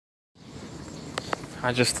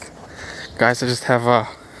I just, guys, I just had a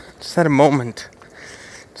moment.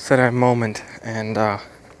 Just had a moment, and not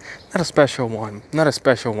a special one. Not a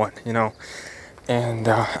special one, you know. And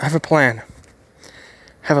I have a plan.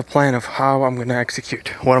 Have a plan of how I'm gonna execute,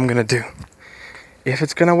 what I'm gonna do. If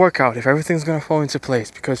it's gonna work out, if everything's gonna fall into place,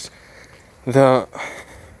 because the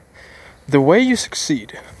the way you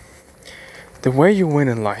succeed, the way you win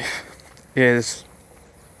in life, is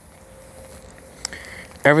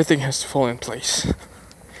everything has to fall in place.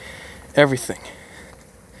 Everything.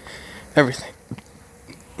 Everything.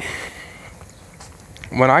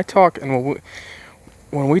 When I talk and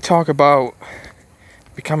when we talk about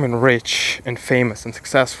becoming rich and famous and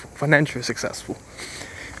successful,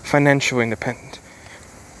 financially independent,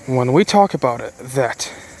 when we talk about it,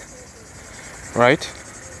 that, right?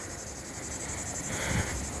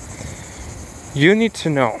 You need to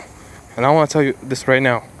know, and I want to tell you this right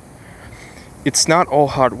now, it's not all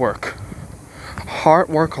hard work. Hard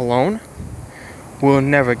work alone will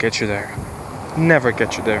never get you there. Never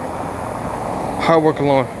get you there. Hard work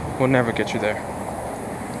alone will never get you there.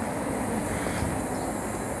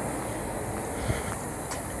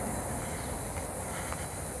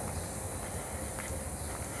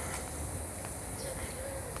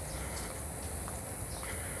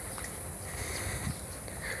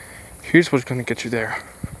 Here's what's gonna get you there.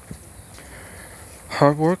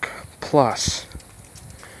 Hard work plus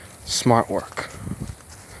smart work.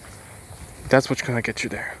 That's what's gonna get you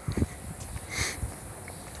there.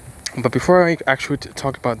 But before I actually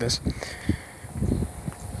talk about this,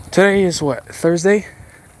 today is what? Thursday?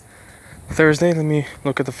 Thursday, let me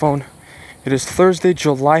look at the phone. It is Thursday,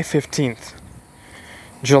 July 15th.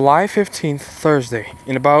 July 15th, Thursday.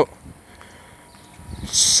 In about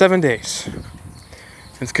 7 days.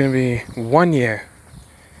 It's gonna be 1 year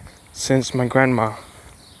since my grandma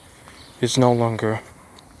is no longer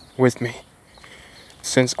with me.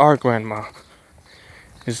 Since our grandma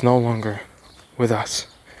is no longer with us.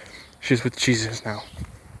 She's with Jesus now.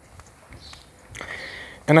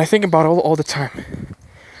 And I think about it all the time.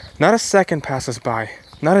 Not a second passes by.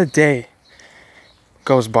 Not a day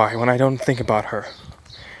goes by when I don't think about her.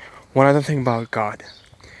 When I don't think about God.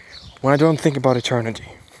 When I don't think about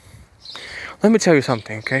eternity. Let me tell you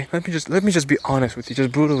something, okay? Let me just be honest with you,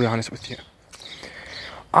 just brutally honest with you.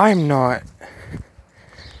 I'm not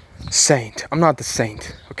saint. I'm not the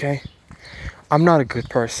saint, okay? I'm not a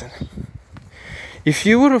good person. If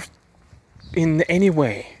you would have in any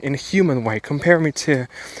way, in a human way, compare me to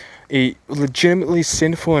a legitimately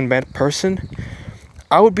sinful and bad person,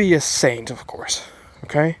 I would be a saint, of course,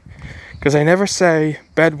 okay? Because I never say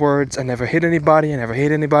bad words, I never hit anybody, I never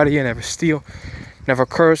hate anybody, I never steal, never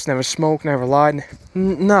curse, never smoke, never lied,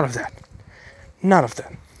 none of that. None of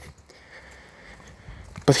that.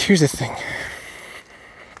 But here's the thing.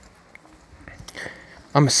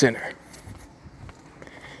 I'm a sinner.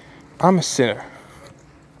 I'm a sinner.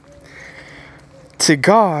 To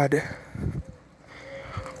God,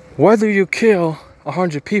 whether you kill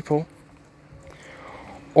 100 people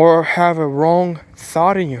or have a wrong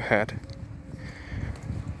thought in your head,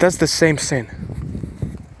 that's the same sin.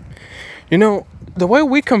 You know, the way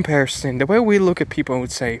we compare sin, the way we look at people and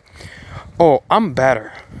would say, oh, I'm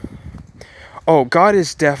better. Oh, God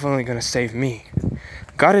is definitely going to save me.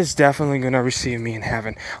 God is definitely going to receive me in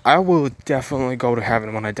heaven. I will definitely go to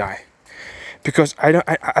heaven when I die. Because I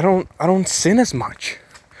don't sin as much.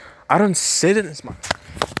 I don't sin as much.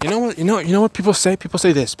 You know what people say? People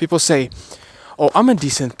say this. People say, "Oh, I'm a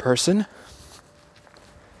decent person.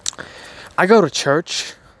 I go to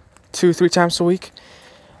church 2-3 times a week.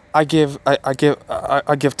 I give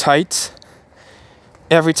tithes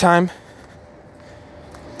every time.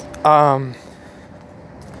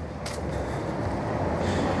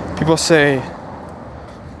 People say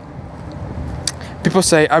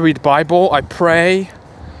I read Bible, I pray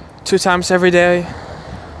 2 times every day.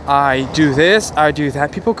 I do this, I do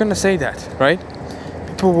that." People are gonna say that, right?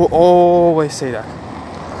 People will always say that.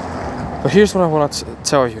 But here's what I want to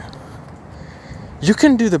tell you. You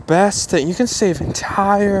can do the best thing. You can save the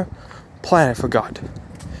entire planet for God.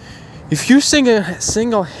 If you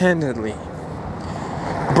single-handedly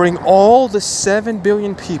bring all the 7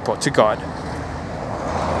 billion people to God,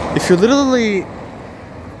 if you literally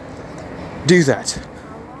do that,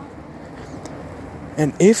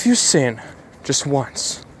 and if you sin just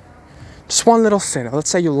once, just one little sin, let's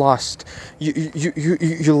say you lost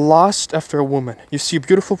after a woman. You see a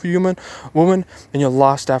beautiful woman, and you're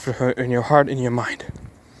lost after her in your heart, in your mind,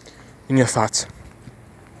 in your thoughts.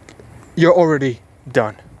 You're already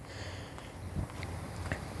done.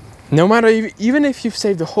 No matter, even if you've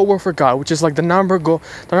saved the whole world for God, which is like the number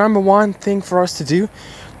one thing for us to do,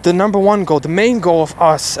 the number one goal, the main goal of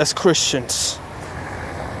us as Christians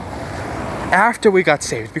after we got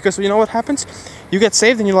saved. Because you know what happens? You get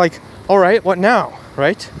saved and you're like, all right, what now,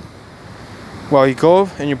 right? Well, you go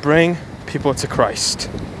and you bring people to Christ.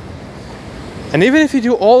 And even if you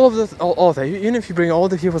do all of that, even if you bring all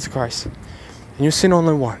the people to Christ, and you sin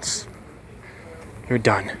only once, you're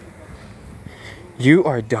done. You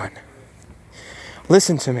are done.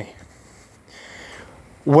 Listen to me.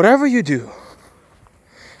 Whatever you do,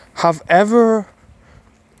 however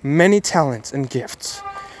many talents and gifts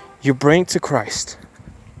you bring to Christ,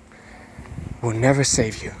 will never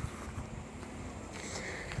save you.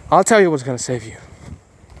 I'll tell you what's going to save you.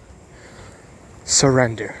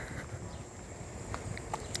 Surrender.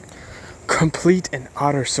 Complete and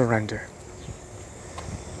utter surrender.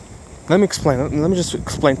 Let me explain. Let me just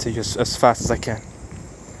explain to you as fast as I can.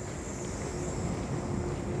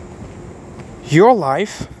 Your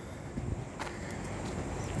life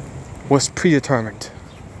was predetermined.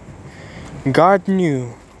 God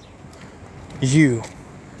knew you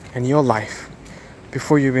and your life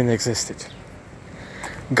before you even existed.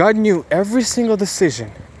 God knew every single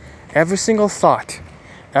decision, every single thought,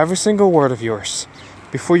 every single word of yours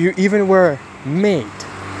before you even were made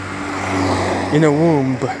in the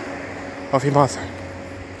womb of your mother.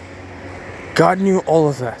 God knew all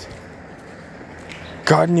of that.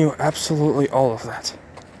 God knew absolutely all of that.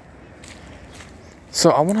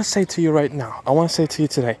 So I want to say to you right now, I want to say to you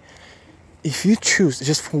today, if you choose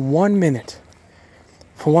just for 1 minute,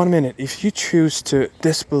 if you choose to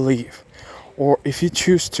disbelieve, or if you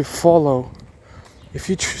choose to follow,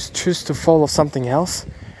 choose to follow something else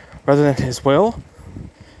rather than His will,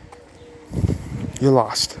 you're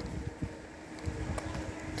lost.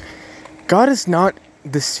 God is not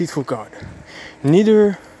deceitful God.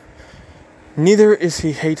 Neither is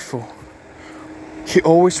He hateful. He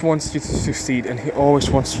always wants you to succeed and He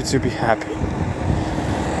always wants you to be happy.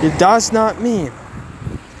 It does not mean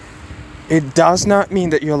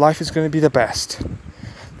that your life is going to be the best.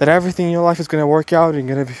 That everything in your life is going to work out and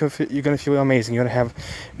you're going to feel amazing. You're going to have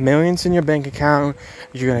millions in your bank account.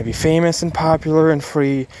 You're going to be famous and popular and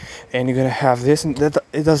free. And you're going to have this and that.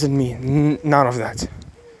 It doesn't mean none of that.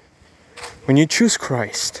 When you choose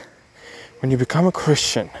Christ, when you become a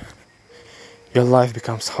Christian, your life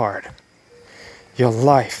becomes hard. Your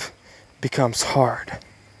life becomes hard.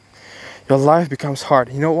 Your life becomes hard.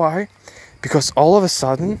 You know why? Because all of a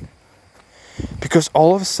sudden,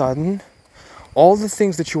 all the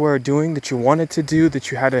things that you were doing, that you wanted to do, that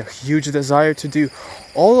you had a huge desire to do,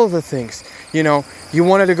 all of the things, you know, you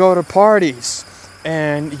wanted to go to parties,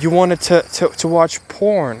 and you wanted to watch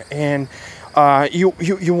porn, and you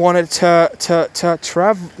wanted to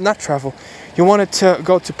travel, you wanted to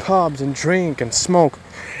go to pubs and drink and smoke,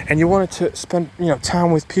 and you wanted to spend, you know,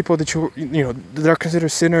 time with people that that are considered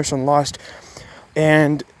sinners and lost,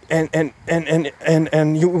 and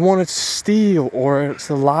you wanted to steal or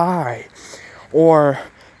to lie or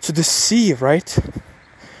to deceive, right?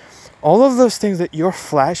 All of those things that your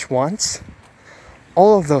flesh wants,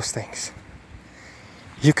 all of those things,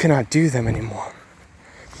 you cannot do them anymore.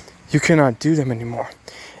 You cannot do them anymore.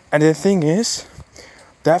 And the thing is,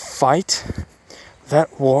 that fight,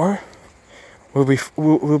 that war,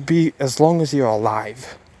 will be as long as you're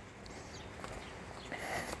alive.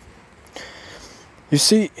 You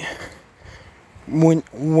see,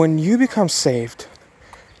 when you become saved,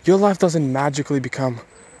 your life doesn't magically become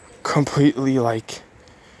completely like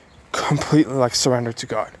surrendered to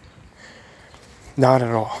God. Not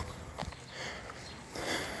at all.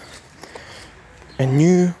 A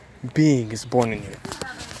new being is born in you.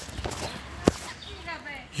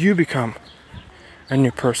 You become a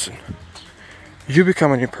new person. You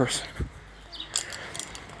become a new person.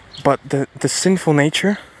 But the sinful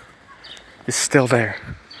nature is still there.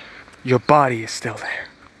 Your body is still there.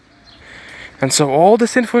 And so all the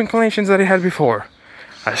sinful inclinations that I had before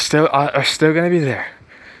are still going to be there.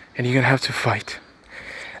 And you're going to have to fight.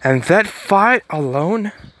 And that fight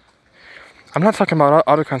alone, I'm not talking about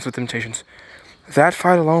other kinds of temptations. That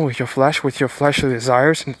fight alone with your fleshly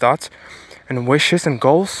desires and thoughts and wishes and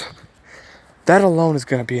goals, that alone is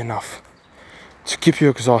going to be enough to keep you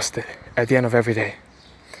exhausted at the end of every day.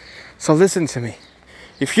 So listen to me.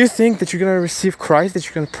 If you think that you're going to receive Christ, that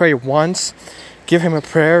you're going to pray once, give Him a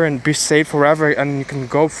prayer and be saved forever, and you can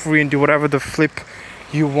go free and do whatever the flip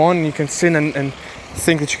you want, and you can sin and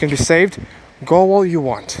think that you can be saved, go all you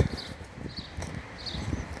want.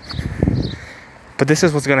 But this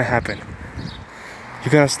is what's going to happen.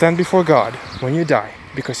 You're going to stand before God when you die,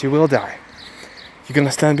 because you will die. You're going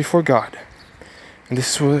to stand before God. And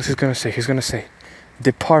this is what He's going to say. He's going to say,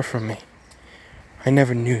 "Depart from me. I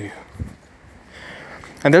never knew you."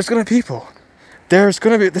 And there's gonna be people. There's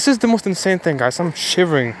gonna be. This is the most insane thing, guys. I'm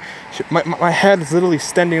shivering. My head is literally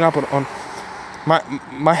standing up on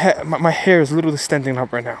my hair is literally standing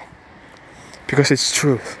up right now because it's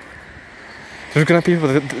truth. There's gonna be people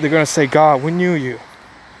that they're gonna say, God, we knew you.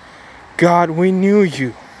 God, we knew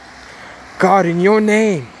you. God, in your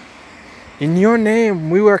name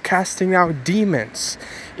we were casting out demons.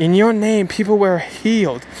 In your name people were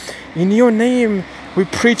healed. In your name we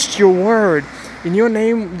preached your word. In your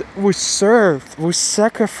name we served, we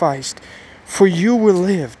sacrificed. For you we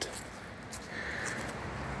lived.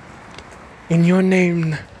 In your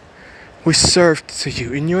name we served to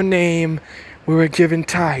you. In your name we were given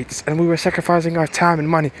tithes and we were sacrificing our time and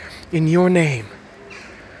money. In your name.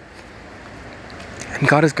 And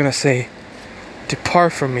God is going to say,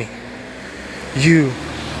 depart from me, you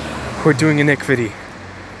who are doing iniquity,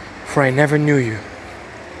 for I never knew you.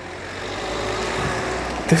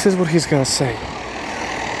 This is what he's going to say.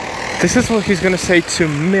 This is what he's going to say to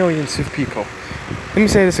millions of people. Let me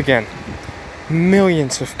say this again.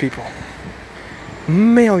 Millions of people.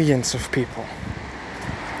 Millions of people.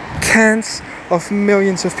 Tens of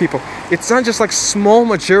millions of people. It's not just like small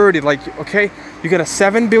majority, like, okay, you got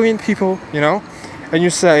 7 billion people, you know, and you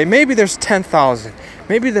say, maybe there's 10,000.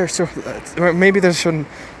 Maybe there's a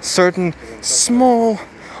certain small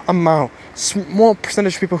amount, small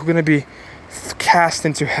percentage of people who are going to be cast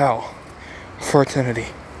into hell for eternity.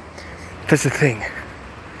 That's the thing.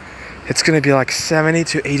 It's going to be like 70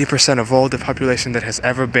 to 80% of all the population that has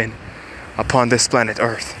ever been upon this planet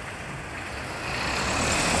Earth.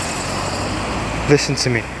 Listen to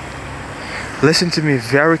me. Listen to me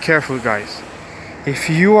very carefully, guys. If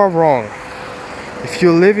you are wrong, if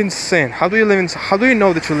you live in sin, how do you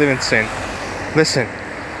know that you live in sin? Listen,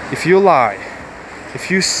 if you lie,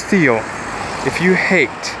 if you steal, if you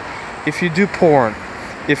hate, if you do porn,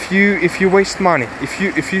 if you waste money, if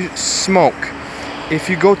you smoke, if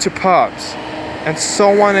you go to pubs, and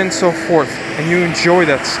so on and so forth, and you enjoy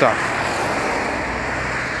that stuff,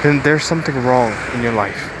 then there's something wrong in your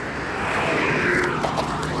life.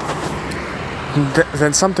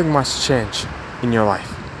 Then something must change in your life.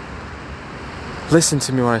 Listen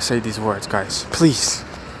to me when I say these words, guys. Please.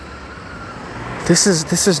 This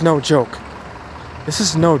is no joke. This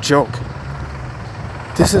is no joke.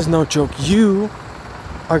 This is no joke. You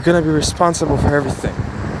are gonna be responsible for everything.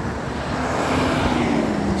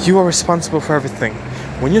 You are responsible for everything.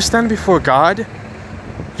 When you stand before God,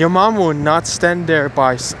 your mom will not stand there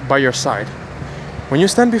by your side. When you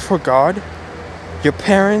stand before God, your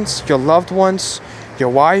parents, your loved ones, your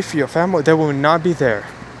wife, your family, they will not be there.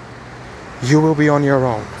 You will be on your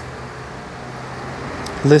own.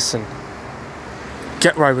 Listen.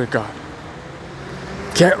 Get right with God.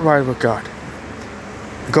 Get right with God.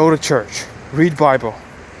 Go to church. Read Bible.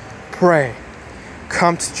 Pray.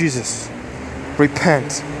 Come to Jesus.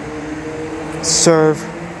 Repent. Serve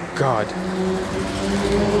God.